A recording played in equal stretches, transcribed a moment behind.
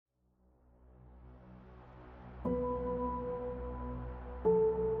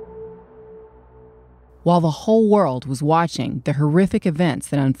while the whole world was watching the horrific events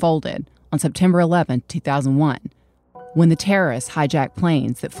that unfolded on September 11, 2001, when the terrorists hijacked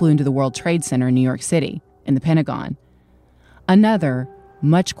planes that flew into the World Trade Center in New York City and the Pentagon. Another,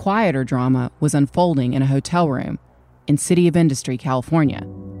 much quieter drama was unfolding in a hotel room in City of Industry, California.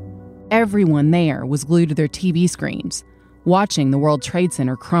 Everyone there was glued to their TV screens, watching the World Trade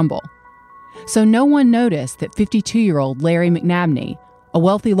Center crumble. So no one noticed that 52-year-old Larry McNabney, a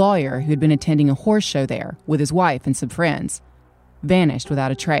wealthy lawyer who had been attending a horse show there with his wife and some friends, vanished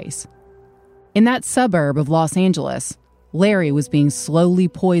without a trace. In that suburb of Los Angeles, Larry was being slowly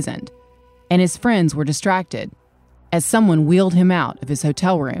poisoned, and his friends were distracted as someone wheeled him out of his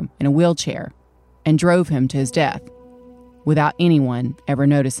hotel room in a wheelchair and drove him to his death, without anyone ever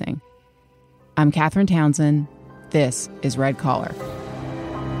noticing. I'm Catherine Townsend. This is Red Collar.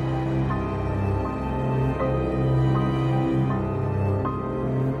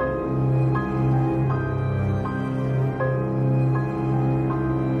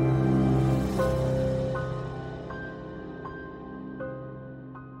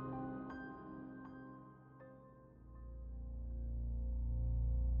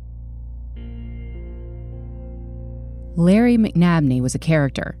 Larry McNabney was a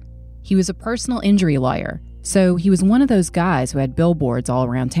character. He was a personal injury lawyer, so he was one of those guys who had billboards all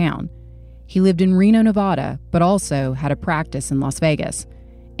around town. He lived in Reno, Nevada, but also had a practice in Las Vegas.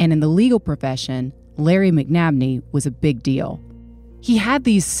 And in the legal profession, Larry McNabney was a big deal. He had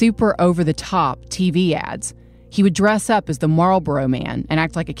these super over-the-top TV ads. He would dress up as the Marlboro Man and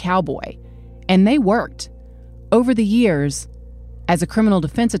act like a cowboy. And they worked. Over the years, as a criminal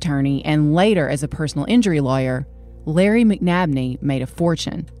defense attorney and later as a personal injury lawyer, Larry McNabney made a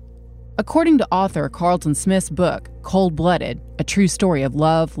fortune. According to author Carlton Smith's book, Cold-Blooded, A True Story of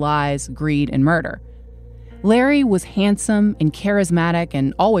Love, Lies, Greed, and Murder, Larry was handsome and charismatic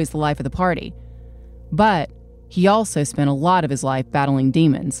and always the life of the party. But he also spent a lot of his life battling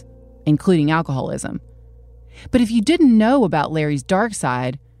demons, including alcoholism. But if you didn't know about Larry's dark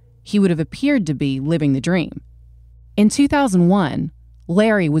side, he would have appeared to be living the dream. In 2001,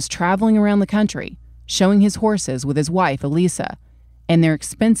 Larry was traveling around the country, showing his horses with his wife, Elisa, and their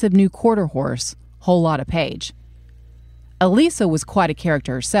expensive new quarter horse, Whole Lotta Page. Elisa was quite a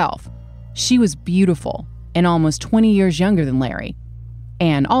character herself. She was beautiful and almost 20 years younger than Larry.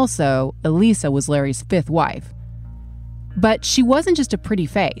 And also, Elisa was Larry's fifth wife. But she wasn't just a pretty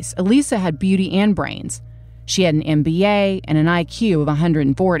face. Elisa had beauty and brains. She had an MBA and an IQ of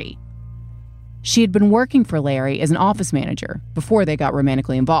 140. She had been working for Larry as an office manager before they got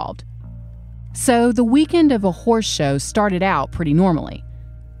romantically involved. So the weekend of a horse show started out pretty normally.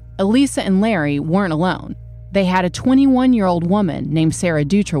 Elisa and Larry weren't alone. They had a 21-year-old woman named Sarah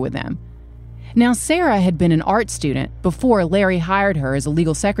Dutra with them. Now, Sarah had been an art student before Larry hired her as a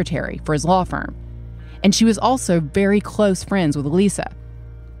legal secretary for his law firm. And she was also very close friends with Elisa.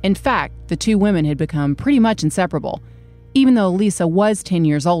 In fact, the two women had become pretty much inseparable, even though Elisa was 10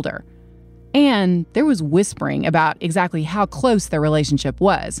 years older. And there was whispering about exactly how close their relationship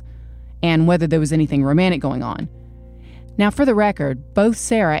was, and whether there was anything romantic going on. Now, for the record, both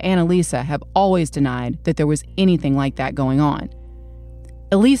Sarah and Elisa have always denied that there was anything like that going on.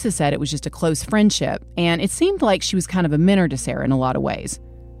 Elisa said it was just a close friendship, and it seemed like she was kind of a mentor to Sarah in a lot of ways.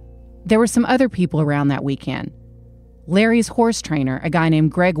 There were some other people around that weekend. Larry's horse trainer, a guy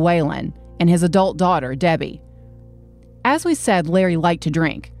named Greg Whalen, and his adult daughter, Debbie. As we said, Larry liked to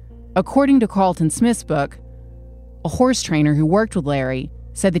drink. According to Carlton Smith's book, a horse trainer who worked with Larry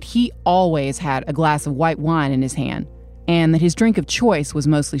said that he always had a glass of white wine in his hand, and that his drink of choice was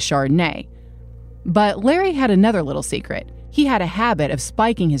mostly Chardonnay. But Larry had another little secret. He had a habit of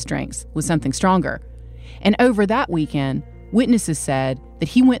spiking his drinks with something stronger. And over that weekend, witnesses said that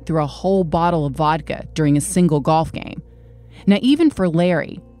he went through a whole bottle of vodka during a single golf game. Now, even for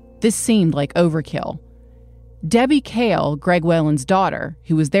Larry, this seemed like overkill. Debbie Kale, Greg Whalen's daughter,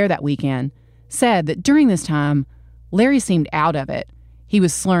 who was there that weekend, said that during this time, Larry seemed out of it. He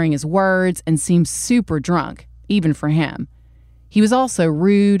was slurring his words and seemed super drunk, even for him. He was also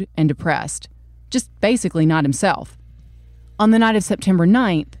rude and depressed, just basically not himself. On the night of September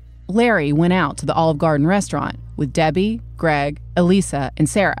 9th, Larry went out to the Olive Garden restaurant with Debbie, Greg, Elisa, and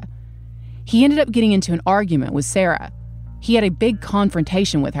Sarah. He ended up getting into an argument with Sarah. He had a big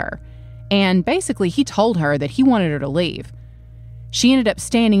confrontation with her, and basically he told her that he wanted her to leave. She ended up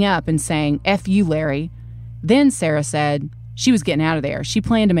standing up and saying, "F you, Larry." Then Sarah said she was getting out of there. She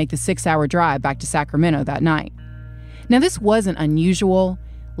planned to make the 6-hour drive back to Sacramento that night. Now, this wasn't unusual.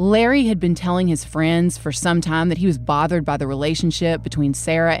 Larry had been telling his friends for some time that he was bothered by the relationship between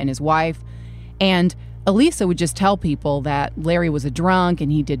Sarah and his wife, and Elisa would just tell people that Larry was a drunk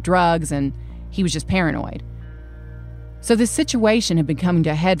and he did drugs, and He was just paranoid. So this situation had been coming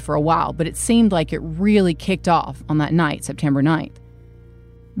to a head for a while, but it seemed like it really kicked off on that night, September 9th.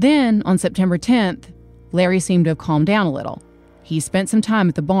 Then, on September 10th, Larry seemed to have calmed down a little. He spent some time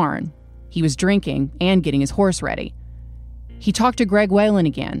at the barn. He was drinking and getting his horse ready. He talked to Greg Whalen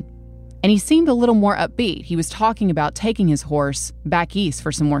again, and he seemed a little more upbeat. He was talking about taking his horse back east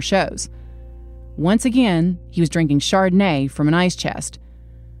for some more shows. Once again, he was drinking Chardonnay from an ice chest.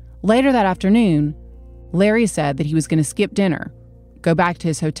 Later that afternoon, Larry said that he was going to skip dinner, go back to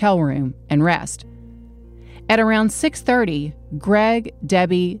his hotel room, and rest. At around 6:30, Greg,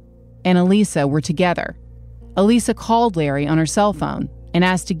 Debbie, and Elisa were together. Elisa called Larry on her cell phone and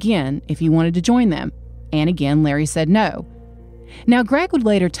asked again if he wanted to join them, and again Larry said no. Now, Greg would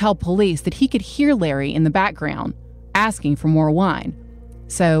later tell police that he could hear Larry in the background asking for more wine.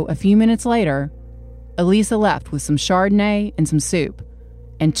 So, a few minutes later, Elisa left with some Chardonnay and some soup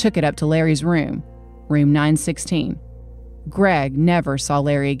and took it up to Larry's room 916. Greg never saw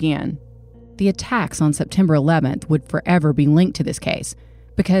Larry again. The attacks on September 11th would forever be linked to this case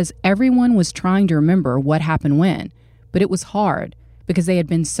because everyone was trying to remember what happened when, but it was hard because they had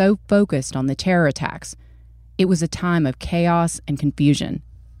been so focused on the terror attacks. It was a time of chaos and confusion.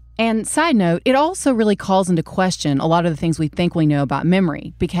 And side note, it also really calls into question a lot of the things we think we know about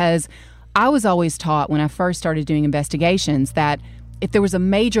memory, because I was always taught when I first started doing investigations that if there was a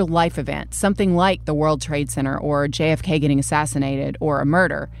major life event, something like the World Trade Center or JFK getting assassinated or a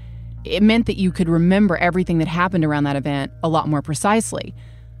murder, it meant that you could remember everything that happened around that event a lot more precisely.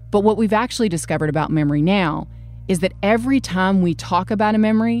 But what we've actually discovered about memory now is that every time we talk about a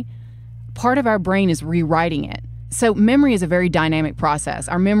memory, part of our brain is rewriting it. So memory is a very dynamic process.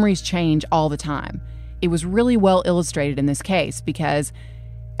 Our memories change all the time. It was really well illustrated in this case because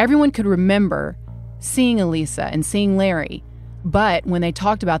everyone could remember seeing Elisa and seeing Larry, but when they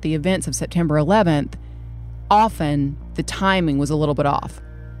talked about the events of September 11th, often the timing was a little bit off.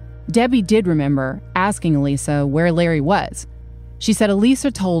 Debbie did remember asking Elisa where Larry was. She said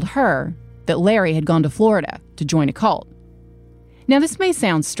Elisa told her that Larry had gone to Florida to join a cult. Now, this may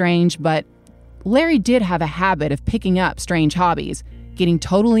sound strange, but Larry did have a habit of picking up strange hobbies, getting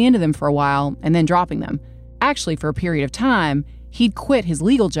totally into them for a while, and then dropping them. Actually, for a period of time, he'd quit his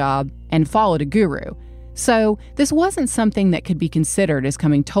legal job and followed a guru. So this wasn't something that could be considered as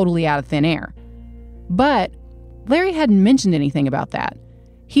coming totally out of thin air. But Larry hadn't mentioned anything about that.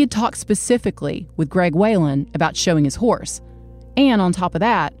 He had talked specifically with Greg Whalen about showing his horse. And on top of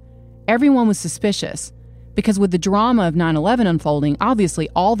that, everyone was suspicious because with the drama of 9/11 unfolding, obviously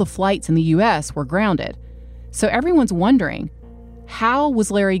all the flights in the U.S. were grounded. So everyone's wondering, how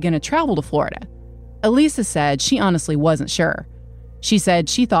was Larry going to travel to Florida? Elisa said she honestly wasn't sure. She said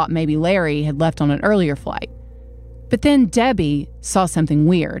she thought maybe Larry had left on an earlier flight. But then Debbie saw something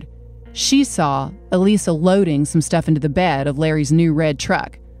weird. She saw Elisa loading some stuff into the bed of Larry's new red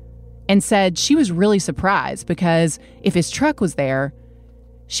truck and said she was really surprised because if his truck was there,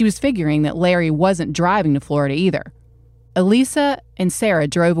 she was figuring that Larry wasn't driving to Florida either. Elisa and Sarah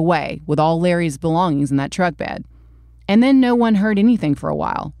drove away with all Larry's belongings in that truck bed. And then no one heard anything for a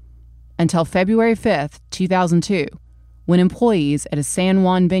while until February 5th, 2002, when employees at a San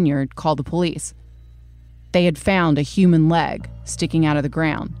Juan vineyard called the police. They had found a human leg sticking out of the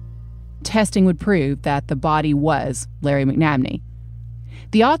ground. Testing would prove that the body was Larry McNabney.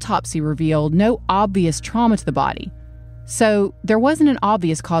 The autopsy revealed no obvious trauma to the body, so there wasn't an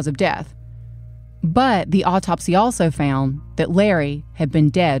obvious cause of death. But the autopsy also found that Larry had been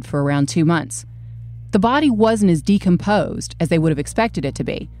dead for around 2 months. The body wasn't as decomposed as they would have expected it to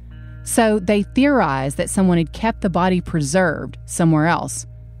be, so they theorized that someone had kept the body preserved somewhere else,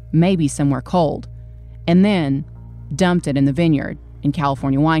 maybe somewhere cold, and then dumped it in the vineyard in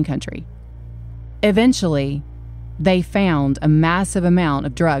California wine country. Eventually, they found a massive amount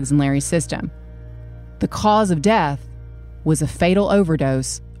of drugs in Larry's system. The cause of death was a fatal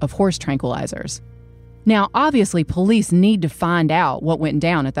overdose of horse tranquilizers. Now, obviously, police need to find out what went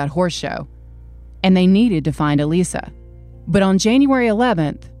down at that horse show, and they needed to find Elisa. But on January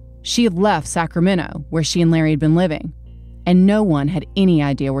 11th, she had left Sacramento, where she and Larry had been living, and no one had any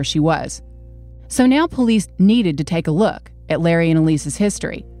idea where she was. So now police needed to take a look at Larry and Elisa's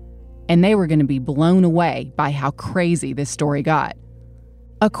history, and they were going to be blown away by how crazy this story got.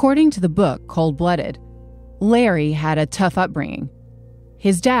 According to the book Cold-Blooded, Larry had a tough upbringing.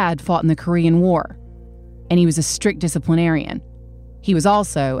 His dad fought in the Korean War, and he was a strict disciplinarian. He was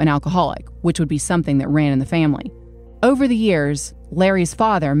also an alcoholic, which would be something that ran in the family. Over the years, Larry's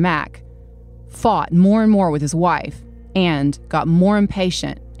father, Mac, fought more and more with his wife and got more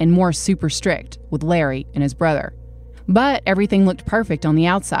impatient and more super strict with Larry and his brother. But everything looked perfect on the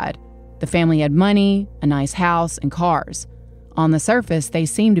outside. The family had money, a nice house, and cars. On the surface, they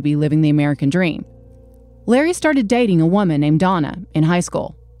seemed to be living the American dream. Larry started dating a woman named Donna in high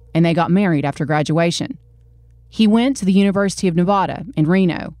school, and they got married after graduation. He went to the University of Nevada in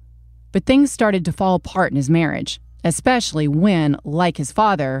Reno, but things started to fall apart in his marriage, especially when, like his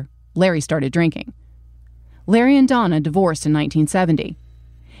father, Larry started drinking. Larry and Donna divorced in 1970.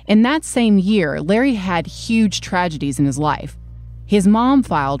 In that same year, Larry had huge tragedies in his life. His mom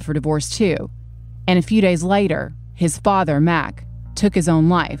filed for divorce too, and a few days later, his father, Mac, took his own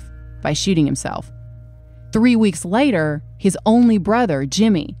life by shooting himself. 3 weeks later, his only brother,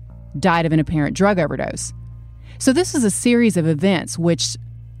 Jimmy, died of an apparent drug overdose. So this is a series of events which,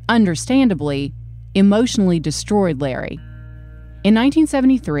 understandably, emotionally destroyed Larry. In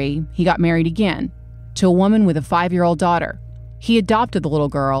 1973, he got married again to a woman with a 5-year-old daughter. He adopted the little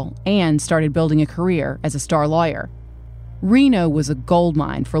girl and started building a career as a star lawyer. Reno was a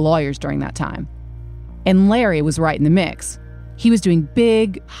goldmine for lawyers during that time. And Larry was right in the mix. He was doing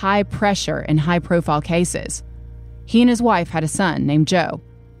big, high-pressure and high-profile cases. He and his wife had a son named Joe.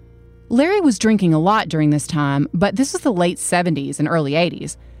 Larry was drinking a lot during this time, but this was the late 70s and early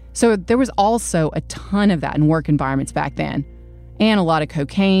 80s, so there was also a ton of that in work environments back then, and a lot of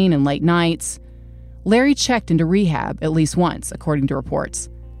cocaine and late nights. Larry checked into rehab at least once, according to reports.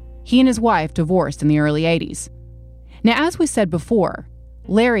 He and his wife divorced in the early 80s. Now, as we said before,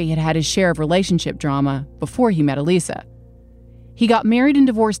 Larry had had his share of relationship drama before he met Elisa. He got married and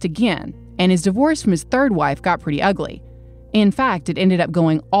divorced again, and his divorce from his third wife got pretty ugly. In fact, it ended up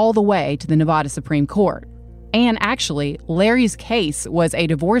going all the way to the Nevada Supreme Court. And actually, Larry's case was a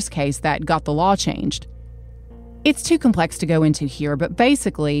divorce case that got the law changed. It's too complex to go into here, but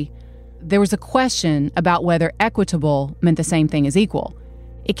basically, there was a question about whether equitable meant the same thing as equal.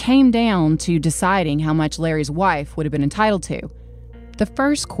 It came down to deciding how much Larry's wife would have been entitled to. The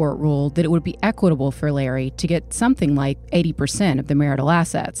first court ruled that it would be equitable for Larry to get something like 80% of the marital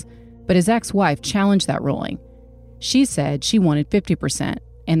assets, but his ex-wife challenged that ruling. She said she wanted 50%,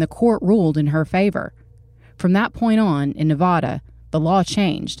 and the court ruled in her favor. From that point on, in Nevada, the law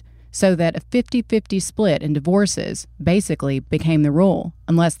changed so that a 50-50 split in divorces basically became the rule,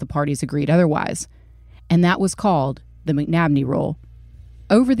 unless the parties agreed otherwise. And that was called the McNabney Rule.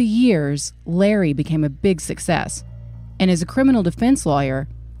 Over the years, Larry became a big success. And as a criminal defense lawyer,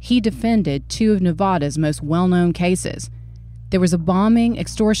 he defended two of Nevada's most well-known cases. There was a bombing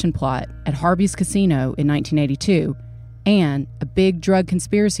extortion plot at Harvey's Casino in 1982 and a big drug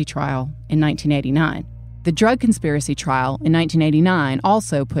conspiracy trial in 1989. The drug conspiracy trial in 1989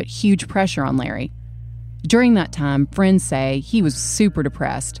 also put huge pressure on Larry. During that time, friends say he was super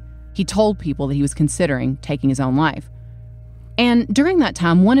depressed. He told people that he was considering taking his own life. And during that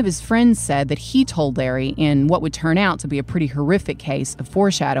time, one of his friends said that he told Larry, in what would turn out to be a pretty horrific case of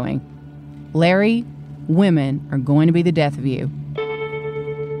foreshadowing, "Larry, women are going to be the death of you."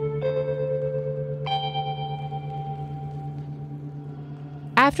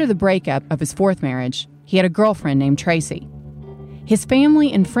 After the breakup of his fourth marriage, he had a girlfriend named Tracy. His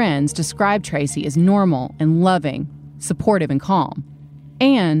family and friends described Tracy as normal and loving, supportive and calm.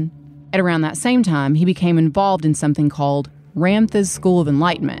 And at around that same time, he became involved in something called Ramtha's School of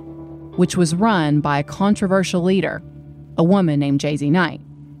Enlightenment, which was run by a controversial leader, a woman named J.Z. Knight.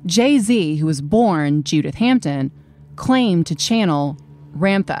 J.Z., who was born Judith Hampton, claimed to channel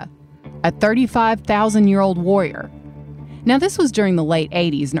Ramtha, a 35,000-year-old warrior. Now, this was during the late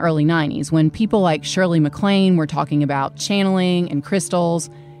 80s and early 90s when people like Shirley MacLaine were talking about channeling and crystals,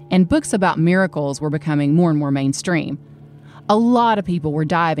 and books about miracles were becoming more and more mainstream. A lot of people were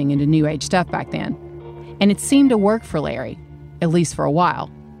diving into New Age stuff back then, and it seemed to work for Larry, at least for a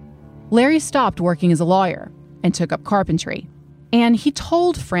while. Larry stopped working as a lawyer and took up carpentry. And he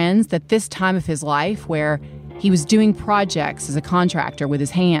told friends that this time of his life, where he was doing projects as a contractor with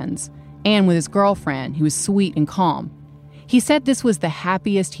his hands and with his girlfriend, who was sweet and calm, he said this was the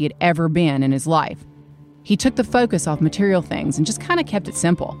happiest he had ever been in his life. He took the focus off material things and just kind of kept it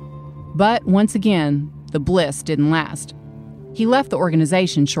simple. But once again, the bliss didn't last. He left the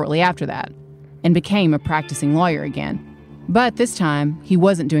organization shortly after that and became a practicing lawyer again. But this time, he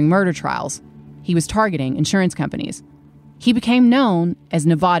wasn't doing murder trials. He was targeting insurance companies. He became known as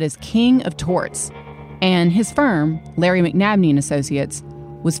Nevada's King of Torts, and his firm, Larry McNabney & Associates,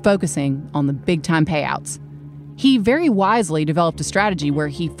 was focusing on the big-time payouts. He very wisely developed a strategy where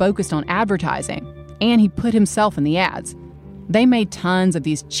he focused on advertising, and he put himself in the ads. They made tons of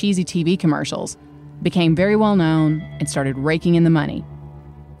these cheesy TV commercials, became very well known, and started raking in the money.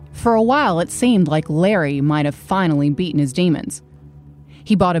 For a while, it seemed like Larry might have finally beaten his demons.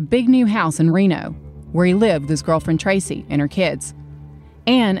 He bought a big new house in Reno, where he lived with his girlfriend Tracy and her kids.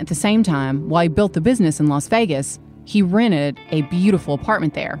 And at the same time, while he built the business in Las Vegas, he rented a beautiful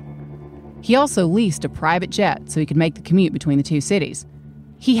apartment there. He also leased a private jet so he could make the commute between the two cities.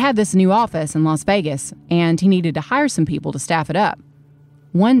 He had this new office in Las Vegas, and he needed to hire some people to staff it up.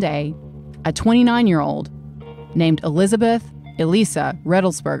 One day, a 29-year-old named Elisa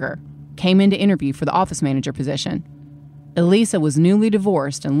Redelsberger came in to interview for the office manager position. Elisa was newly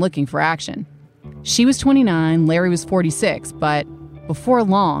divorced and looking for action. She was 29, Larry was 46, but before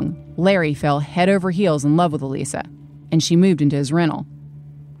long, Larry fell head over heels in love with Elisa, and she moved into his rental.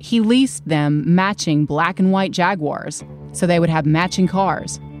 He leased them matching black and white Jaguars so they would have matching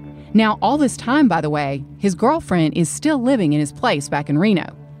cars. Now, all this time, by the way, his girlfriend is still living in his place back in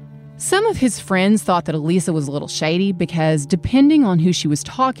Reno. Some of his friends thought that Elisa was a little shady because, depending on who she was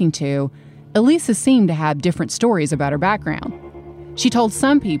talking to, Elisa seemed to have different stories about her background. She told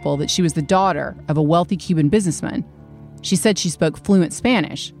some people that she was the daughter of a wealthy Cuban businessman. She said she spoke fluent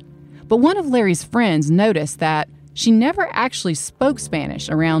Spanish. But one of Larry's friends noticed that she never actually spoke Spanish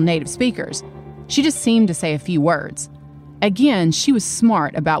around native speakers. She just seemed to say a few words. Again, she was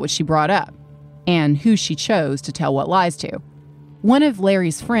smart about what she brought up and who she chose to tell what lies to. One of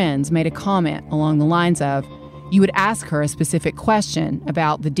Larry's friends made a comment along the lines of, you would ask her a specific question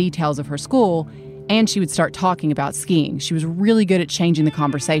about the details of her school, and she would start talking about skiing. She was really good at changing the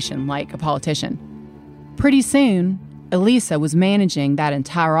conversation, like a politician. Pretty soon, Elisa was managing that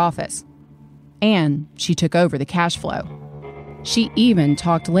entire office, and she took over the cash flow. She even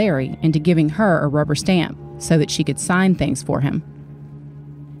talked Larry into giving her a rubber stamp so that she could sign things for him.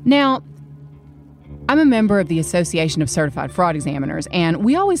 Now, I'm a member of the Association of Certified Fraud Examiners, and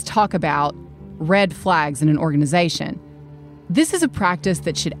we always talk about red flags in an organization. This is a practice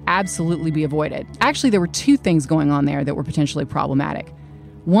that should absolutely be avoided. Actually, there were two things going on there that were potentially problematic.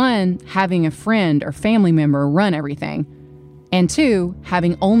 One, having a friend or family member run everything. And two,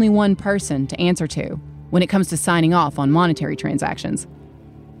 having only one person to answer to when it comes to signing off on monetary transactions.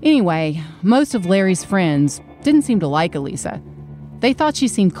 Anyway, most of Larry's friends didn't seem to like Elisa. They thought she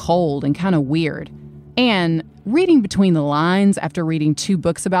seemed cold and kind of weird. And reading between the lines after reading 2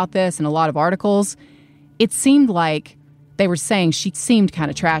 books about this and a lot of articles, it seemed like they were saying she seemed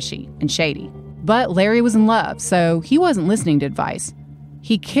kind of trashy and shady. But Larry was in love, so he wasn't listening to advice.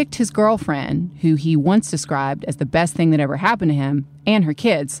 He kicked his girlfriend, who he once described as the best thing that ever happened to him, and her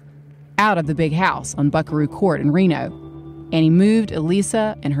kids, out of the big house on Buckaroo Court in Reno, and he moved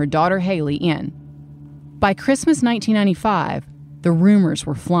Elisa and her daughter Haley in. By Christmas 1995, the rumors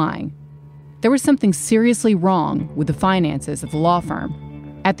were flying. There was something seriously wrong with the finances of the law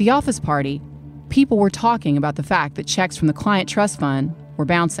firm. At the office party, people were talking about the fact that checks from the client trust fund were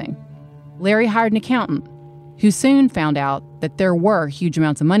bouncing. Larry hired an accountant, who soon found out that there were huge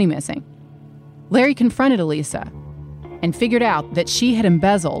amounts of money missing. Larry confronted Elisa and figured out that she had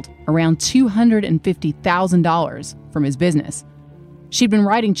embezzled around $250,000 from his business. She'd been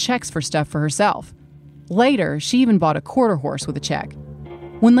writing checks for stuff for herself. Later, she even bought a quarter horse with a check.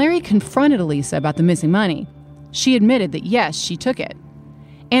 When Larry confronted Elisa about the missing money, she admitted that yes, she took it.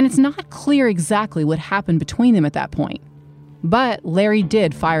 And it's not clear exactly what happened between them at that point. But Larry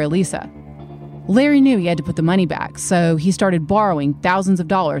did fire Elisa. Larry knew he had to put the money back, so he started borrowing thousands of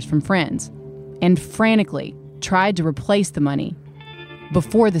dollars from friends and frantically tried to replace the money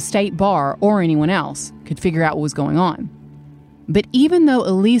before the state bar or anyone else could figure out what was going on. But even though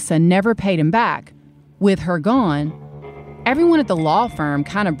Elisa never paid him back, with her gone, everyone at the law firm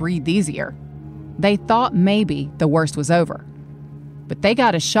kind of breathed easier. They thought maybe the worst was over. But they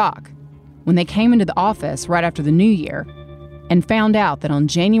got a shock when they came into the office right after the new year and found out that on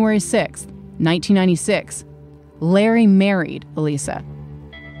January 6th, 1996, Larry married Elisa.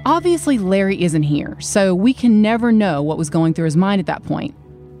 Obviously, Larry isn't here, so we can never know what was going through his mind at that point.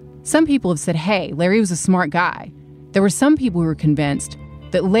 Some people have said, hey, Larry was a smart guy. There were some people who were convinced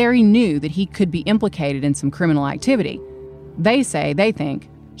that Larry knew that he could be implicated in some criminal activity. They think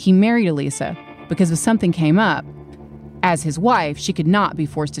he married Elisa because if something came up, as his wife, she could not be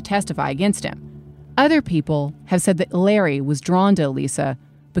forced to testify against him. Other people have said that Larry was drawn to Elisa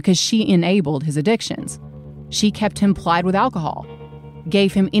because she enabled his addictions. She kept him plied with alcohol,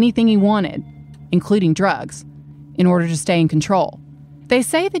 gave him anything he wanted, including drugs, in order to stay in control. They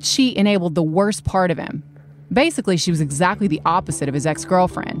say that she enabled the worst part of him. Basically, she was exactly the opposite of his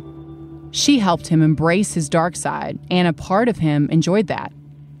ex-girlfriend. She helped him embrace his dark side, and a part of him enjoyed that.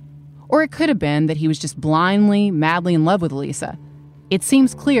 Or it could have been that he was just blindly, madly in love with Elisa. It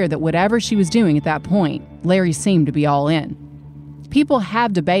seems clear that whatever she was doing at that point, Larry seemed to be all in. People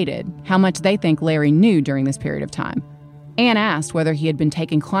have debated how much they think Larry knew during this period of time, and asked whether he had been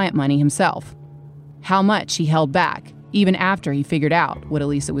taking client money himself, how much he held back, even after he figured out what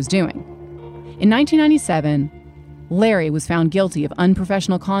Elisa was doing. In 1997, Larry was found guilty of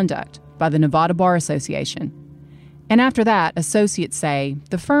unprofessional conduct by the Nevada Bar Association. And after that, associates say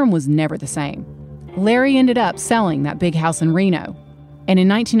the firm was never the same. Larry ended up selling that big house in Reno, and in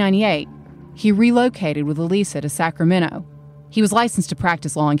 1998, he relocated with Elisa to Sacramento. He was licensed to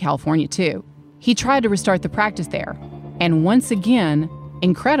practice law in California, too. He tried to restart the practice there, and once again,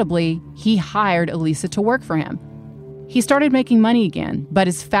 incredibly, he hired Elisa to work for him. He started making money again, but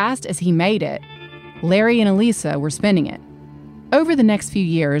as fast as he made it, Larry and Elisa were spending it. Over the next few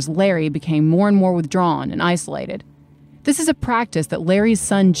years, Larry became more and more withdrawn and isolated. This is a practice that Larry's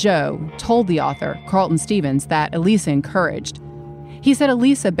son Joe told the author, Carlton Stevens, that Elisa encouraged. He said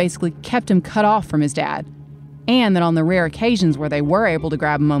Elisa basically kept him cut off from his dad, and that on the rare occasions where they were able to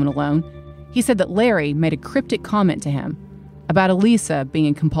grab a moment alone, he said that Larry made a cryptic comment to him about Elisa being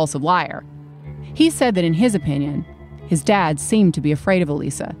a compulsive liar. He said that in his opinion, his dad seemed to be afraid of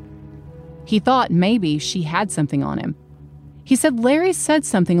Elisa. He thought maybe she had something on him. He said Larry said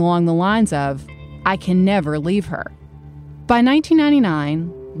something along the lines of, "I can never leave her." By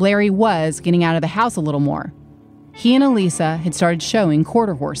 1999, Larry was getting out of the house a little more. He and Elisa had started showing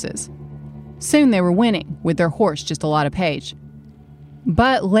quarter horses. Soon they were winning, with their horse just a lot of page.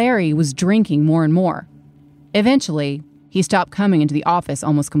 But Larry was drinking more and more. Eventually, he stopped coming into the office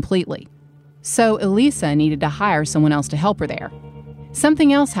almost completely. So Elisa needed to hire someone else to help her there.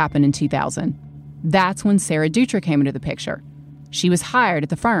 Something else happened in 2000. That's when Sarah Dutra came into the picture. She was hired at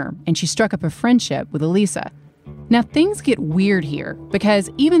the firm, and she struck up a friendship with Elisa. Now, things get weird here, because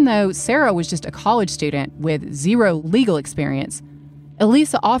even though Sarah was just a college student with zero legal experience,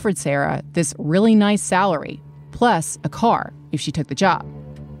 Elisa offered Sarah this really nice salary, plus a car if she took the job.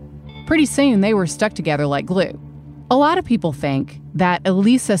 Pretty soon, they were stuck together like glue. A lot of people think that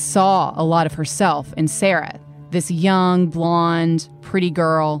Elisa saw a lot of herself in Sarah, this young, blonde, pretty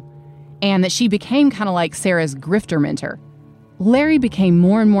girl, and that she became kind of like Sarah's grifter mentor. Larry became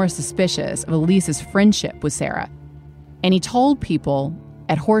more and more suspicious of Elisa's friendship with Sarah, and he told people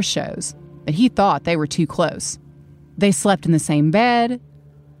at horse shows that he thought they were too close. They slept in the same bed,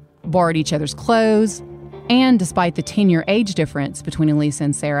 borrowed each other's clothes, and despite the 10-year age difference between Elisa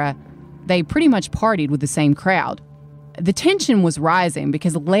and Sarah, they pretty much partied with the same crowd. The tension was rising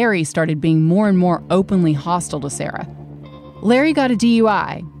because Larry started being more and more openly hostile to Sarah. Larry got a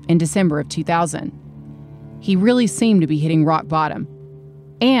DUI in December of 2000. He really seemed to be hitting rock bottom.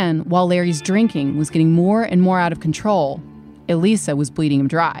 And while Larry's drinking was getting more and more out of control, Elisa was bleeding him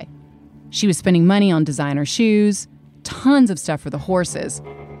dry. She was spending money on designer shoes, tons of stuff for the horses.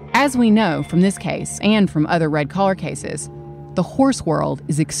 As we know from this case and from other red collar cases, the horse world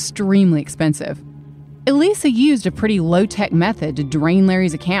is extremely expensive. Elisa used a pretty low-tech method to drain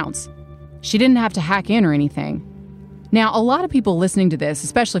Larry's accounts. She didn't have to hack in or anything. Now, a lot of people listening to this,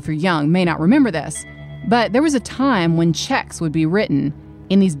 especially if you're young, may not remember this, but there was a time when checks would be written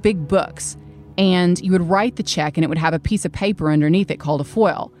in these big books, and you would write the check and it would have a piece of paper underneath it called a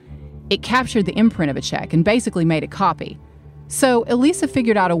foil. It captured the imprint of a check and basically made a copy. So Elisa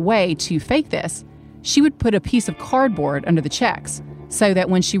figured out a way to fake this. She would put a piece of cardboard under the checks so that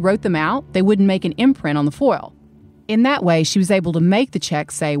when she wrote them out, they wouldn't make an imprint on the foil. In that way, she was able to make the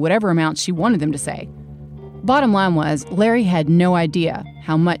checks say whatever amount she wanted them to say. Bottom line was, Larry had no idea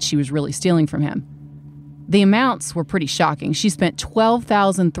how much she was really stealing from him. The amounts were pretty shocking. She spent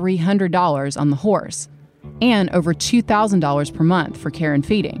 $12,300 on the horse and over $2,000 per month for care and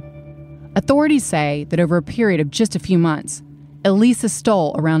feeding. Authorities say that over a period of just a few months, Elisa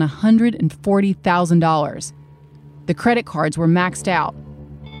stole around $140,000. The credit cards were maxed out,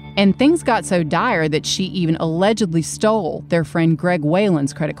 and things got so dire that she even allegedly stole their friend Greg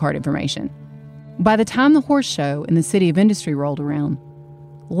Whalen's credit card information. By the time the horse show in the City of Industry rolled around,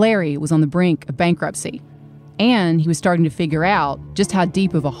 Larry was on the brink of bankruptcy, and he was starting to figure out just how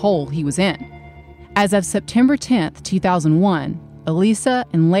deep of a hole he was in. As of September 10th, 2001, Elisa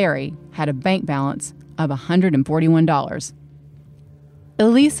and Larry had a bank balance of $141.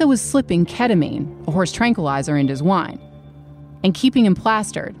 Elisa was slipping ketamine, a horse tranquilizer, into his wine, and keeping him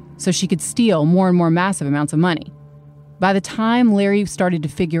plastered so she could steal more and more massive amounts of money. By the time Larry started to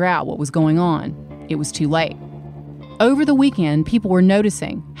figure out what was going on, it was too late. Over the weekend, people were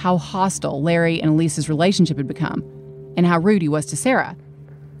noticing how hostile Larry and Elisa's relationship had become and how rude he was to Sarah.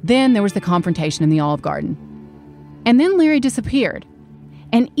 Then there was the confrontation in the Olive Garden. And then Larry disappeared.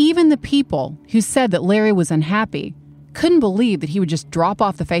 And even the people who said that Larry was unhappy couldn't believe that he would just drop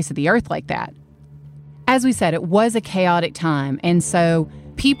off the face of the earth like that. As we said, it was a chaotic time, and so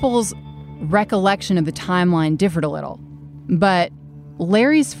people's recollection of the timeline differed a little. But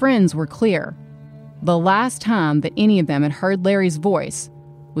Larry's friends were clear. The last time that any of them had heard Larry's voice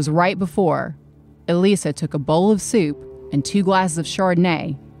was right before Elisa took a bowl of soup and 2 glasses of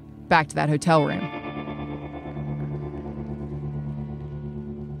Chardonnay back to that hotel room.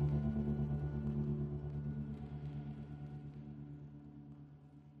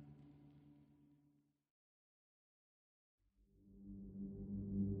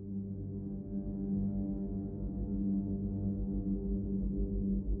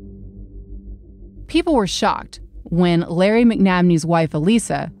 People were shocked when Larry McNabney's wife,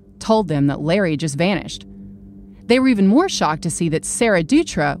 Elisa, told them that Larry just vanished. They were even more shocked to see that Sarah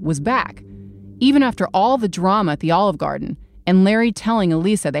Dutra was back, even after all the drama at the Olive Garden and Larry telling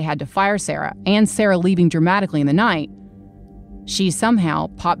Elisa they had to fire Sarah and Sarah leaving dramatically in the night. She somehow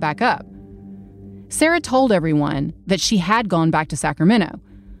popped back up. Sarah told everyone that she had gone back to Sacramento,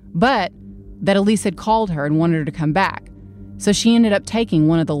 but that Elisa had called her and wanted her to come back. So she ended up taking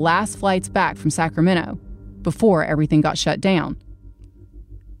one of the last flights back from Sacramento before everything got shut down.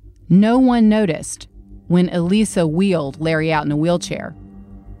 No one noticed when Elisa wheeled Larry out in a wheelchair,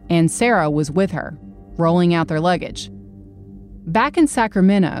 and Sarah was with her, rolling out their luggage. Back in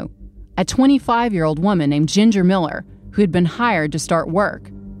Sacramento, a 25-year-old woman named Ginger Miller, who had been hired to start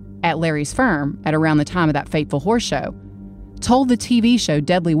work at Larry's firm at around the time of that fateful horse show, told the TV show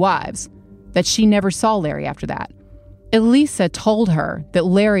Deadly Wives that she never saw Larry after that. Elisa told her that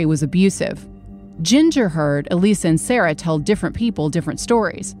Larry was abusive. Ginger heard Elisa and Sarah tell different people different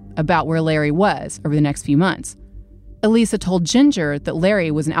stories about where Larry was over the next few months. Elisa told Ginger that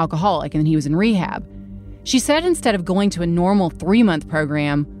Larry was an alcoholic and he was in rehab. She said instead of going to a normal 3-month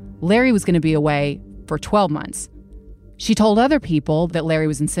program, Larry was going to be away for 12 months. She told other people that Larry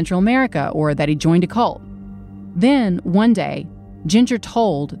was in Central America or that he joined a cult. Then, one day, Ginger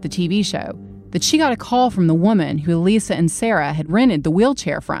told the TV show that she got a call from the woman who Elisa and Sarah had rented the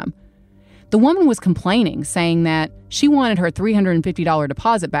wheelchair from. The woman was complaining, saying that she wanted her $350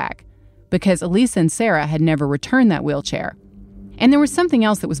 deposit back because Elisa and Sarah had never returned that wheelchair. And there was something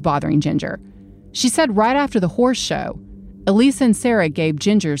else that was bothering Ginger. She said right after the horse show, Elisa and Sarah gave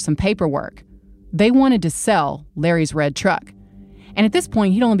Ginger some paperwork. They wanted to sell Larry's red truck. And at this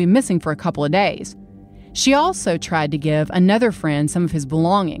point, he'd only been missing for a couple of days. She also tried to give another friend some of his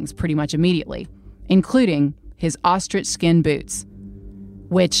belongings pretty much immediately, including his ostrich skin boots,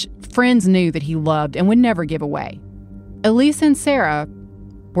 which friends knew that he loved and would never give away. Elisa and Sarah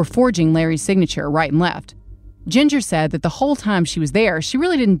were forging Larry's signature right and left. Ginger said that the whole time she was there, she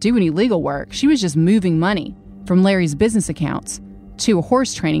really didn't do any legal work. She was just moving money from Larry's business accounts to a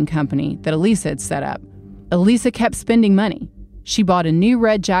horse training company that Elisa had set up. Elisa kept spending money. She bought a new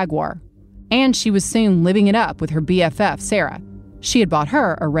red Jaguar, and she was soon living it up with her BFF, Sarah. She had bought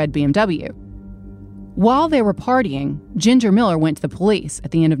her a red BMW. While they were partying, Ginger Miller went to the police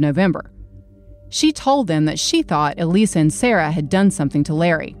at the end of November. She told them that she thought Elisa and Sarah had done something to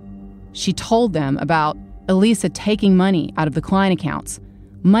Larry. She told them about Elisa taking money out of the client accounts,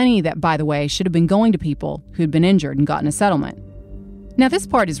 money that, by the way, should have been going to people who had been injured and gotten a settlement. Now, this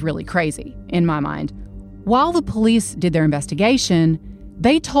part is really crazy, in my mind. While the police did their investigation,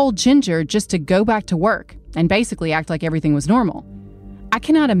 they told Ginger just to go back to work and basically act like everything was normal. I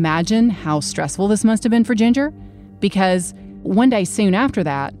cannot imagine how stressful this must have been for Ginger, because one day soon after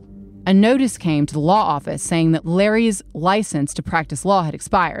that, a notice came to the law office saying that Larry's license to practice law had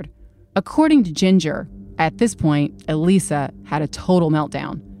expired. According to Ginger, at this point, Elisa had a total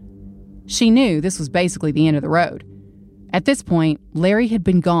meltdown. She knew this was basically the end of the road. At this point, Larry had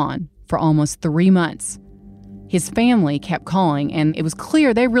been gone for almost 3 months. His family kept calling, and it was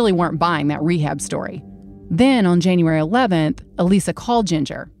clear they really weren't buying that rehab story. Then, on January 11th, Elisa called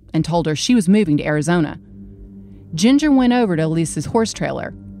Ginger and told her she was moving to Arizona. Ginger went over to Elisa's horse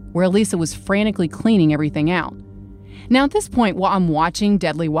trailer, where Elisa was frantically cleaning everything out. Now, at this point, while I'm watching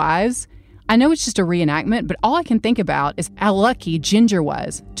Deadly Wives, I know it's just a reenactment, but all I can think about is how lucky Ginger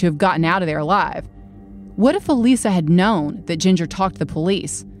was to have gotten out of there alive. What if Elisa had known that Ginger talked to the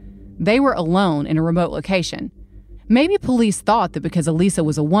police? They were alone in a remote location. Maybe police thought that because Elisa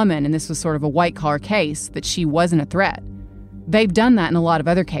was a woman and this was sort of a white-collar case, that she wasn't a threat. They've done that in a lot of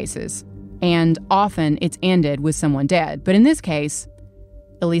other cases, and often it's ended with someone dead. But in this case,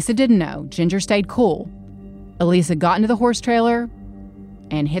 Elisa didn't know. Ginger stayed cool. Elisa got into the horse trailer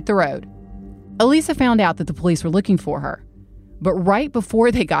and hit the road. Elisa found out that the police were looking for her, but right before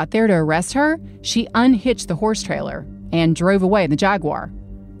they got there to arrest her, she unhitched the horse trailer and drove away in the Jaguar.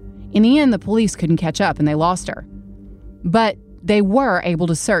 In the end, the police couldn't catch up and they lost her. But they were able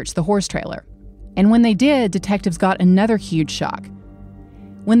to search the horse trailer. And when they did, detectives got another huge shock.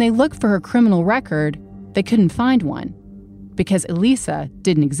 When they looked for her criminal record, they couldn't find one because Elisa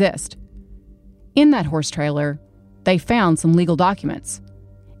didn't exist. In that horse trailer, they found some legal documents.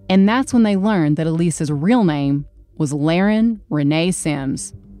 And that's when they learned that Elisa's real name was Laren Renee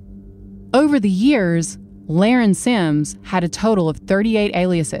Sims. Over the years, Laren Sims had a total of 38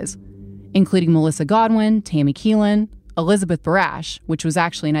 aliases, including Melissa Godwin, Tammy Keelan, Elizabeth Barash, which was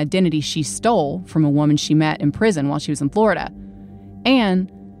actually an identity she stole from a woman she met in prison while she was in Florida,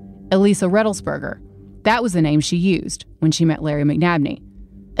 and Elisa Redelsberger. That was the name she used when she met Larry McNabney.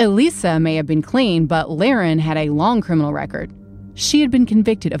 Elisa may have been clean, but Laren had a long criminal record. She had been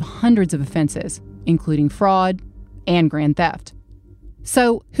convicted of hundreds of offenses, including fraud and grand theft.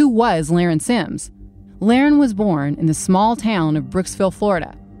 So, who was Laren Sims? Laren was born in the small town of Brooksville,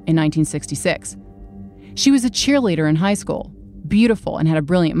 Florida, in 1966. She was a cheerleader in high school, beautiful and had a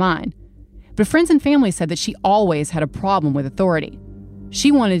brilliant mind. But friends and family said that she always had a problem with authority.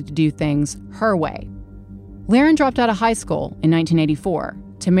 She wanted to do things her way. Laren dropped out of high school in 1984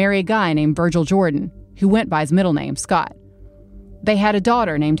 to marry a guy named Virgil Jordan, who went by his middle name, Scott. They had a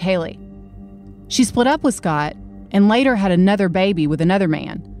daughter named Haley. She split up with Scott and later had another baby with another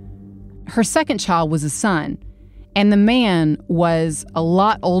man. Her second child was a son, and the man was a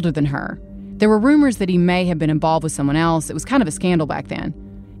lot older than her. There were rumors that he may have been involved with someone else. It was kind of a scandal back then.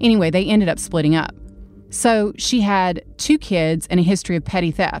 Anyway, they ended up splitting up. So she had 2 kids and a history of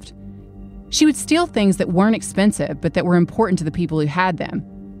petty theft. She would steal things that weren't expensive, but that were important to the people who had them.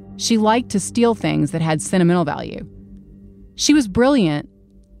 She liked to steal things that had sentimental value. She was brilliant,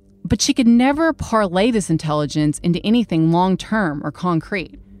 but she could never parlay this intelligence into anything long-term or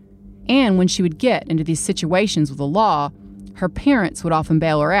concrete. And when she would get into these situations with the law, her parents would often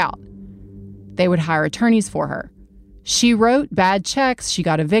bail her out. They would hire attorneys for her. She wrote bad checks, she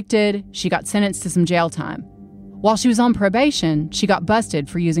got evicted, she got sentenced to some jail time. While she was on probation, she got busted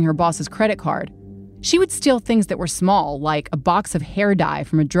for using her boss's credit card. She would steal things that were small, like a box of hair dye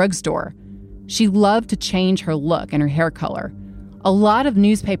from a drugstore. She loved to change her look and her hair color. A lot of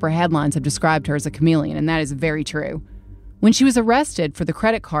newspaper headlines have described her as a chameleon, and that is very true. When she was arrested for the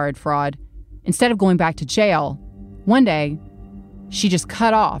credit card fraud, instead of going back to jail, one day, she just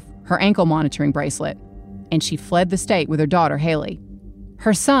cut off her ankle monitoring bracelet, and she fled the state with her daughter, Haley.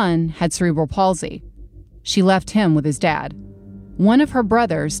 Her son had cerebral palsy. She left him with his dad. One of her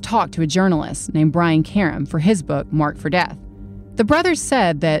brothers talked to a journalist named Brian Karam for his book, Marked for Death. The brothers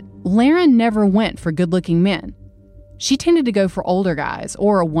said that Laren never went for good-looking men. She tended to go for older guys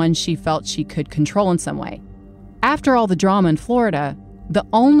or one she felt she could control in some way. After all the drama in Florida, the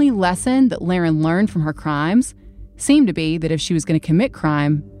only lesson that Laren learned from her crimes seemed to be that if she was going to commit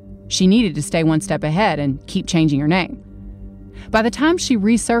crime, she needed to stay one step ahead and keep changing her name. By the time she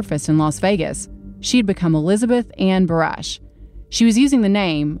resurfaced in Las Vegas, she had become Elizabeth Ann Barash. She was using the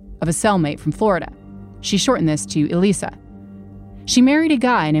name of a cellmate from Florida. She shortened this to Elisa. She married a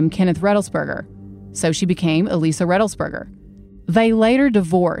guy named Kenneth Redelsberger, so she became Elisa Redelsberger. They later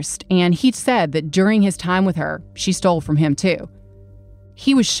divorced, and he said that during his time with her, she stole from him too.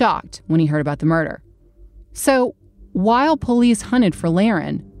 He was shocked when he heard about the murder. So, while police hunted for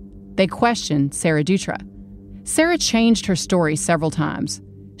Laren, they questioned Sarah Dutra. Sarah changed her story several times.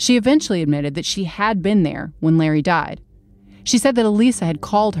 She eventually admitted that she had been there when Larry died. She said that Elisa had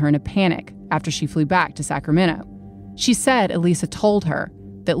called her in a panic after she flew back to Sacramento. She said Elisa told her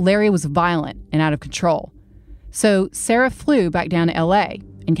that Larry was violent and out of control. So Sarah flew back down to LA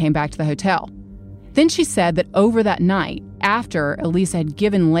and came back to the hotel. Then she said that over that night, after Elisa had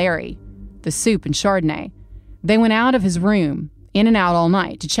given Larry the soup and Chardonnay, they went out of his room, in and out all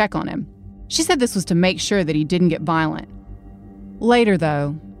night, to check on him. She said this was to make sure that he didn't get violent. Later,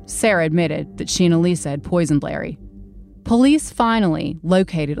 though, Sarah admitted that she and Elisa had poisoned Larry. Police finally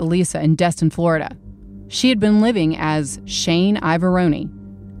located Elisa in Destin, Florida. She had been living as Shane Ivaroni.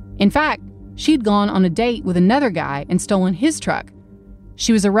 In fact, she had gone on a date with another guy and stolen his truck.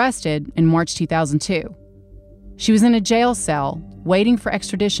 She was arrested in March 2002. She was in a jail cell waiting for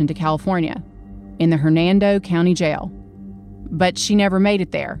extradition to California in the Hernando County Jail. But she never made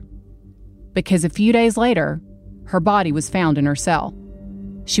it there because a few days later, her body was found in her cell.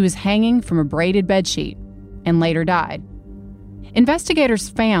 She was hanging from a braided bedsheet and later died. Investigators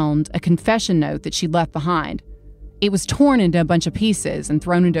found a confession note that she'd left behind. It was torn into a bunch of pieces and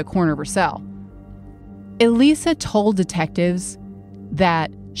thrown into a corner of her cell. Elisa told detectives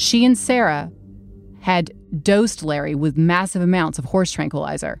that she and Sarah had dosed Larry with massive amounts of horse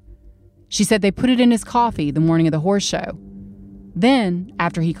tranquilizer. She said they put it in his coffee the morning of the horse show. Then,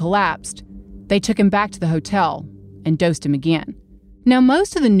 after he collapsed, they took him back to the hotel and dosed him again. Now,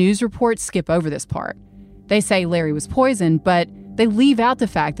 most of the news reports skip over this part. They say Larry was poisoned, but they leave out the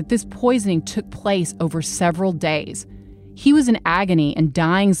fact that this poisoning took place over several days. He was in agony and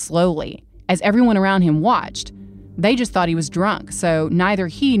dying slowly as everyone around him watched. They just thought he was drunk, so neither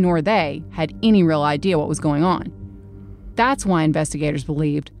he nor they had any real idea what was going on. That's why investigators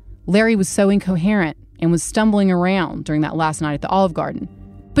believed Larry was so incoherent and was stumbling around during that last night at the Olive Garden.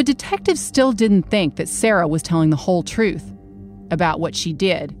 But detectives still didn't think that Sarah was telling the whole truth about what she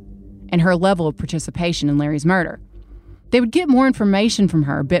did and her level of participation in Larry's murder. They would get more information from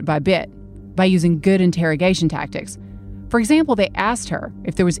her bit by bit by using good interrogation tactics. For example, they asked her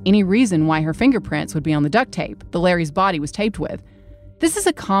if there was any reason why her fingerprints would be on the duct tape that Larry's body was taped with. This is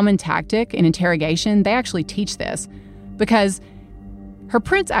a common tactic in interrogation. They actually teach this because her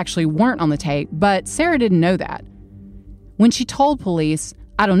prints actually weren't on the tape, but Sarah didn't know that. When she told police,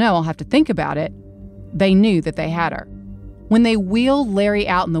 "I don't know, I'll have to think about it," they knew that they had her. When they wheeled Larry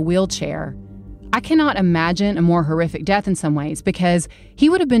out in the wheelchair, I cannot imagine a more horrific death in some ways because he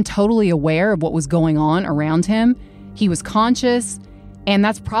would have been totally aware of what was going on around him. He was conscious, and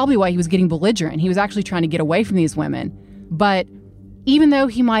that's probably why he was getting belligerent. He was actually trying to get away from these women. But even though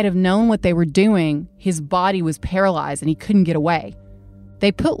he might have known what they were doing, his body was paralyzed and he couldn't get away.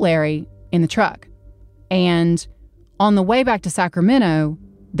 They put Larry in the truck, and on the way back to Sacramento,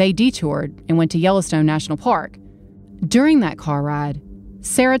 they detoured and went to Yellowstone National Park. During that car ride,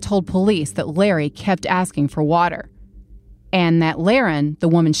 Sarah told police that Larry kept asking for water, and that Laren, the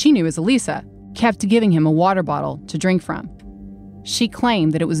woman she knew as Elisa, kept giving him a water bottle to drink from. She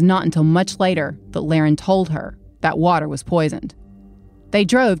claimed that it was not until much later that Laren told her that water was poisoned. They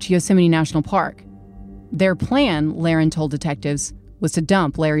drove to Yosemite National Park. Their plan, Laren told detectives, was to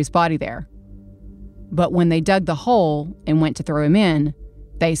dump Larry's body there. But when they dug the hole and went to throw him in,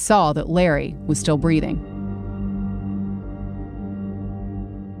 they saw that Larry was still breathing.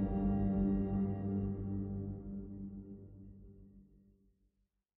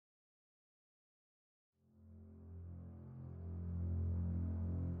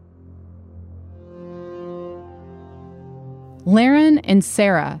 Laren and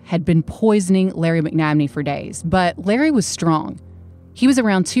Sarah had been poisoning Larry McNabney for days, but Larry was strong. He was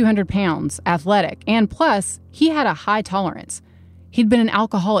around 200 pounds, athletic, and plus, he had a high tolerance. He'd been an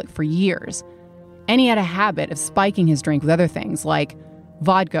alcoholic for years, and he had a habit of spiking his drink with other things like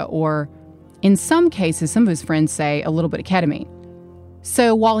vodka or, in some cases, some of his friends say, a little bit of ketamine.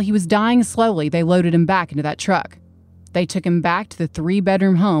 So while he was dying slowly, they loaded him back into that truck. They took him back to the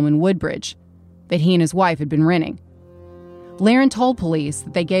 3-bedroom home in Woodbridge that he and his wife had been renting. Laren told police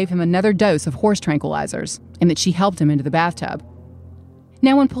that they gave him another dose of horse tranquilizers and that she helped him into the bathtub.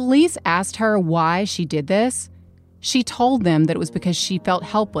 Now, when police asked her why she did this, she told them that it was because she felt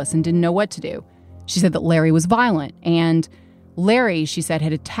helpless and didn't know what to do. She said that Larry was violent, and Larry, she said,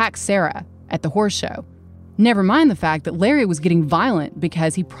 had attacked Sarah at the horse show. Never mind the fact that Larry was getting violent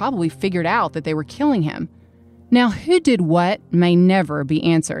because he probably figured out that they were killing him. Now, who did what may never be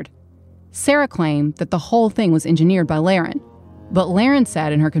answered. Sarah claimed that the whole thing was engineered by Laren, but Laren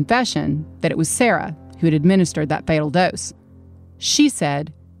said in her confession that it was Sarah who had administered that fatal dose. She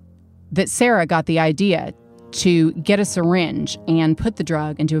said that Sarah got the idea to get a syringe and put the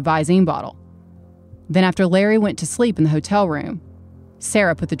drug into a Visine bottle. Then after Larry went to sleep in the hotel room,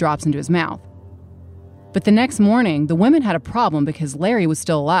 Sarah put the drops into his mouth. But the next morning, the women had a problem because Larry was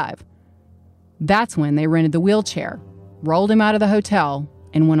still alive. That's when they rented the wheelchair, rolled him out of the hotel,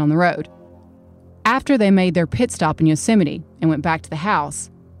 and went on the road. After they made their pit stop in Yosemite and went back to the house,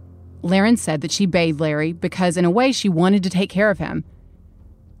 Laren said that she bathed Larry because in a way she wanted to take care of him.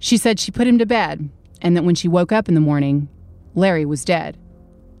 She said she put him to bed and that when she woke up in the morning, Larry was dead.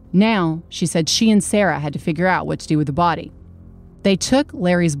 Now, she said she and Sarah had to figure out what to do with the body. They took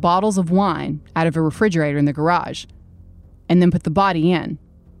Larry's bottles of wine out of a refrigerator in the garage and then put the body in,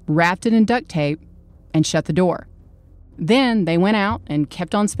 wrapped it in duct tape, and shut the door. Then they went out and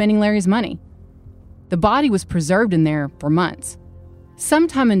kept on spending Larry's money. The body was preserved in there for months.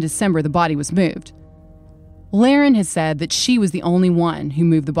 Sometime in December, the body was moved. Laren has said that she was the only one who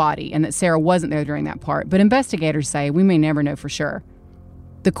moved the body and that Sarah wasn't there during that part, but investigators say we may never know for sure.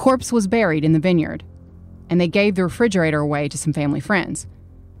 The corpse was buried in the vineyard, and they gave the refrigerator away to some family friends.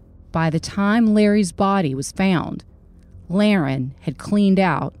 By the time Larry's body was found, Laren had cleaned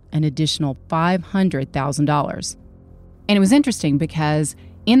out an additional $500,000. And it was interesting because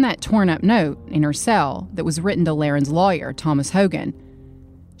in that torn-up note in her cell that was written to Laren's lawyer, Thomas Hogan,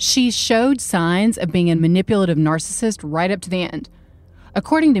 she showed signs of being a manipulative narcissist right up to the end.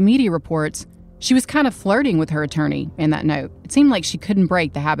 According to media reports, she was kind of flirting with her attorney in that note. It seemed like she couldn't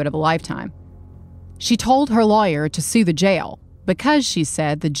break the habit of a lifetime. She told her lawyer to sue the jail because, she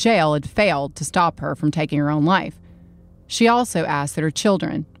said, the jail had failed to stop her from taking her own life. She also asked that her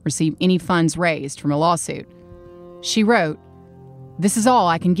children receive any funds raised from a lawsuit. She wrote, This is all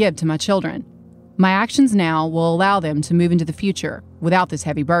I can give to my children. My actions now will allow them to move into the future without this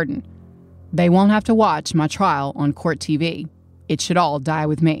heavy burden. They won't have to watch my trial on court TV. It should all die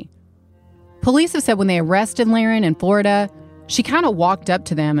with me. Police have said when they arrested Laren in Florida, she kind of walked up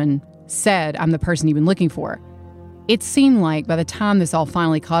to them and said, "I'm the person you've been looking for." It seemed like by the time this all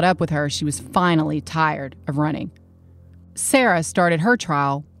finally caught up with her, she was finally tired of running. Sarah started her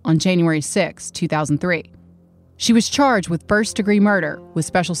trial on January 6, 2003. She was charged with first-degree murder with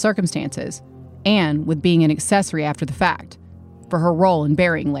special circumstances and with being an accessory after the fact for her role in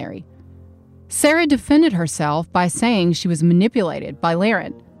burying Larry. Sarah defended herself by saying she was manipulated by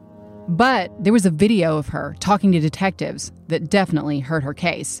Laren, but there was a video of her talking to detectives that definitely hurt her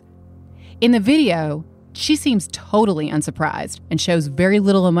case. In the video, she seems totally unsurprised and shows very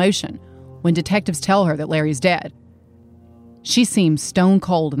little emotion when detectives tell her that Larry's dead. She seems stone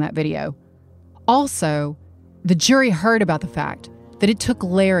cold in that video. Also, the jury heard about the fact that it took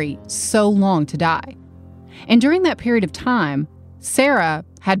Larry so long to die. And during that period of time, Sarah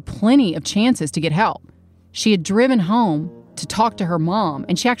had plenty of chances to get help. She had driven home to talk to her mom,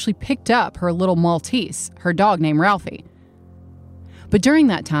 and she actually picked up her little Maltese, her dog named Ralphie. But during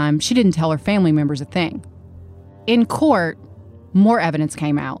that time, she didn't tell her family members a thing. In court, more evidence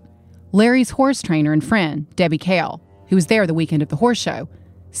came out. Larry's horse trainer and friend, Debbie Kale, who was there the weekend of the horse show,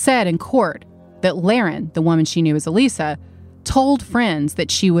 said in court that Laren, the woman she knew as Elisa, told friends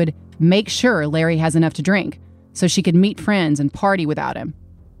that she would make sure Larry has enough to drink so she could meet friends and party without him.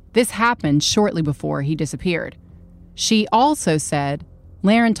 This happened shortly before he disappeared. She also said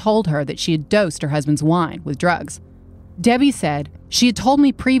Laren told her that she had dosed her husband's wine with drugs. Debbie said she had told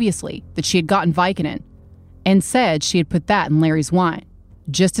me previously that she had gotten Vicodin and said she had put that in Larry's wine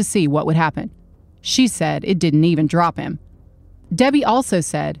just to see what would happen. She said it didn't even drop him. Debbie also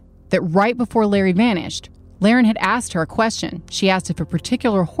said that right before Larry vanished, Laren had asked her a question. She asked if a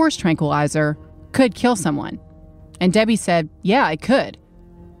particular horse tranquilizer could kill someone. And Debbie said, yeah, it could.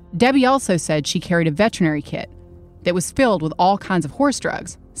 Debbie also said she carried a veterinary kit that was filled with all kinds of horse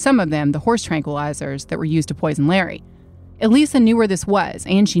drugs, some of them the horse tranquilizers that were used to poison Larry. Elisa knew where this was,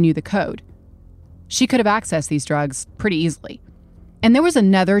 and she knew the code. She could have accessed these drugs pretty easily. And there was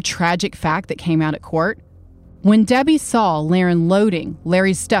another tragic fact that came out at court. When Debbie saw Laren loading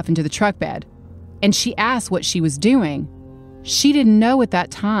Larry's stuff into the truck bed, and she asked what she was doing, she didn't know at that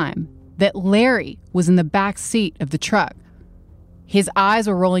time that Larry was in the back seat of the truck. His eyes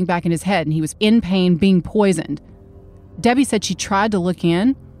were rolling back in his head, and he was in pain, being poisoned. Debbie said she tried to look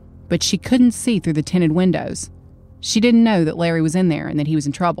in, but she couldn't see through the tinted windows. She didn't know that Larry was in there and that he was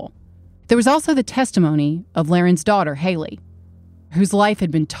in trouble. There was also the testimony of Laren's daughter, Haley, whose life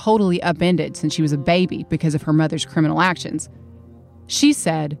had been totally upended since she was a baby because of her mother's criminal actions. She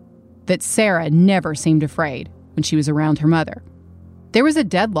said that Sarah never seemed afraid when she was around her mother. There was a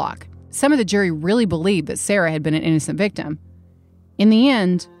deadlock. Some of the jury really believed that Sarah had been an innocent victim. In the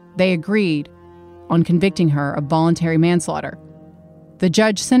end, they agreed on convicting her of voluntary manslaughter. The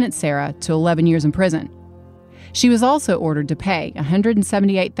judge sentenced Sarah to 11 years in prison. She was also ordered to pay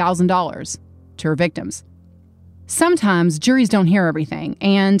 $178,000 to her victims. Sometimes juries don't hear everything,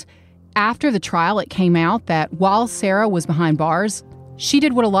 and after the trial, it came out that while Sarah was behind bars, she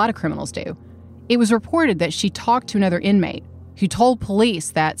did what a lot of criminals do. It was reported that she talked to another inmate who told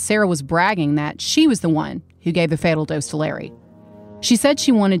police that Sarah was bragging that she was the one who gave the fatal dose to Larry. She said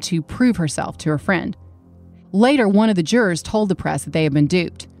she wanted to prove herself to her friend. Later, one of the jurors told the press that they had been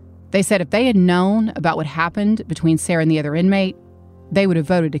duped. They said if they had known about what happened between Sarah and the other inmate, they would have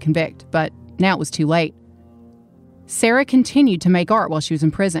voted to convict, but now it was too late. Sarah continued to make art while she was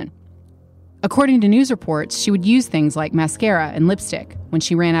in prison. According to news reports, she would use things like mascara and lipstick when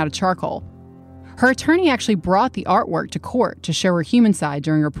she ran out of charcoal. Her attorney actually brought the artwork to court to show her human side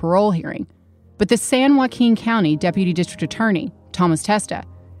during her parole hearing, but the San Joaquin County Deputy District Attorney, Thomas Testa,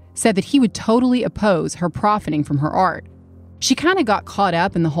 said that he would totally oppose her profiting from her art. She kind of got caught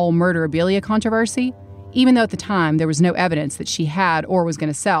up in the whole murderabilia controversy, even though at the time there was no evidence that she had or was going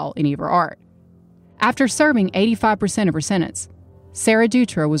to sell any of her art. After serving 85% of her sentence, Sarah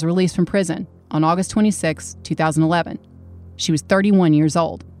Dutra was released from prison on August 26, 2011. She was 31 years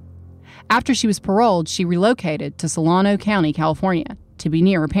old. After she was paroled, she relocated to Solano County, California, to be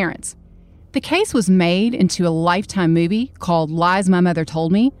near her parents. The case was made into a Lifetime movie called Lies My Mother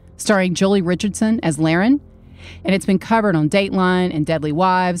Told Me, starring Jolie Richardson as Laren, and it's been covered on Dateline and Deadly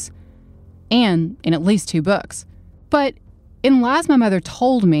Wives, and in at least 2 books. But in Lies My Mother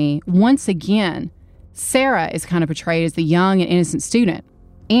Told Me, once again, Sarah is kind of portrayed as the young and innocent student,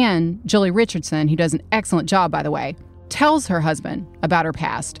 and Jolie Richardson, who does an excellent job, by the way, tells her husband about her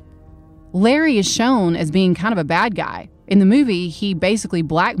past. Larry is shown as being kind of a bad guy, In the movie, he basically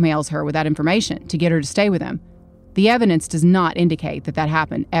blackmails her with that information to get her to stay with him. The evidence does not indicate that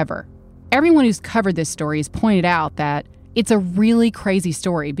happened ever. Everyone who's covered this story has pointed out that it's a really crazy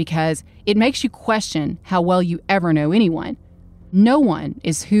story because it makes you question how well you ever know anyone. No one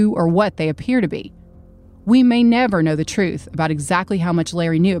is who or what they appear to be. We may never know the truth about exactly how much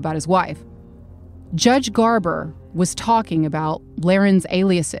Larry knew about his wife. Judge Garber was talking about Laren's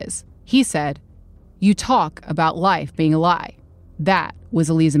aliases. He said, "You talk about life being a lie." That was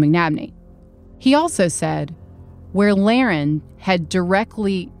Eliza McNabney. He also said, where Laren had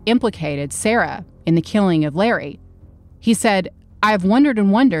directly implicated Sarah in the killing of Larry, he said, "I've wondered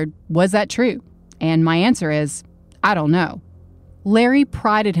and wondered, was that true? And my answer is, I don't know." Larry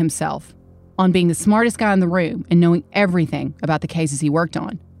prided himself on being the smartest guy in the room and knowing everything about the cases he worked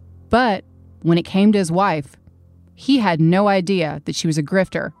on. But when it came to his wife, he had no idea that she was a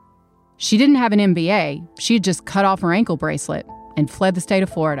grifter. She didn't have an MBA. She had just cut off her ankle bracelet and fled the state of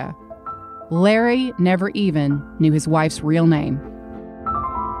Florida. Larry never even knew his wife's real name.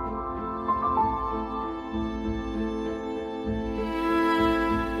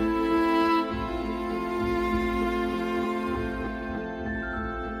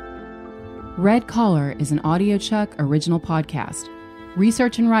 Red Collar is an AudioChuck original podcast.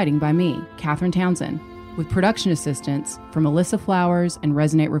 Research and writing by me, Catherine Townsend, with production assistance from Alyssa Flowers and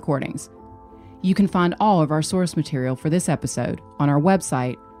Resonate Recordings. You can find all of our source material for this episode on our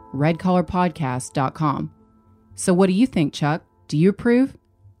website, redcollarpodcast.com. So what do you think, Chuck? Do you approve?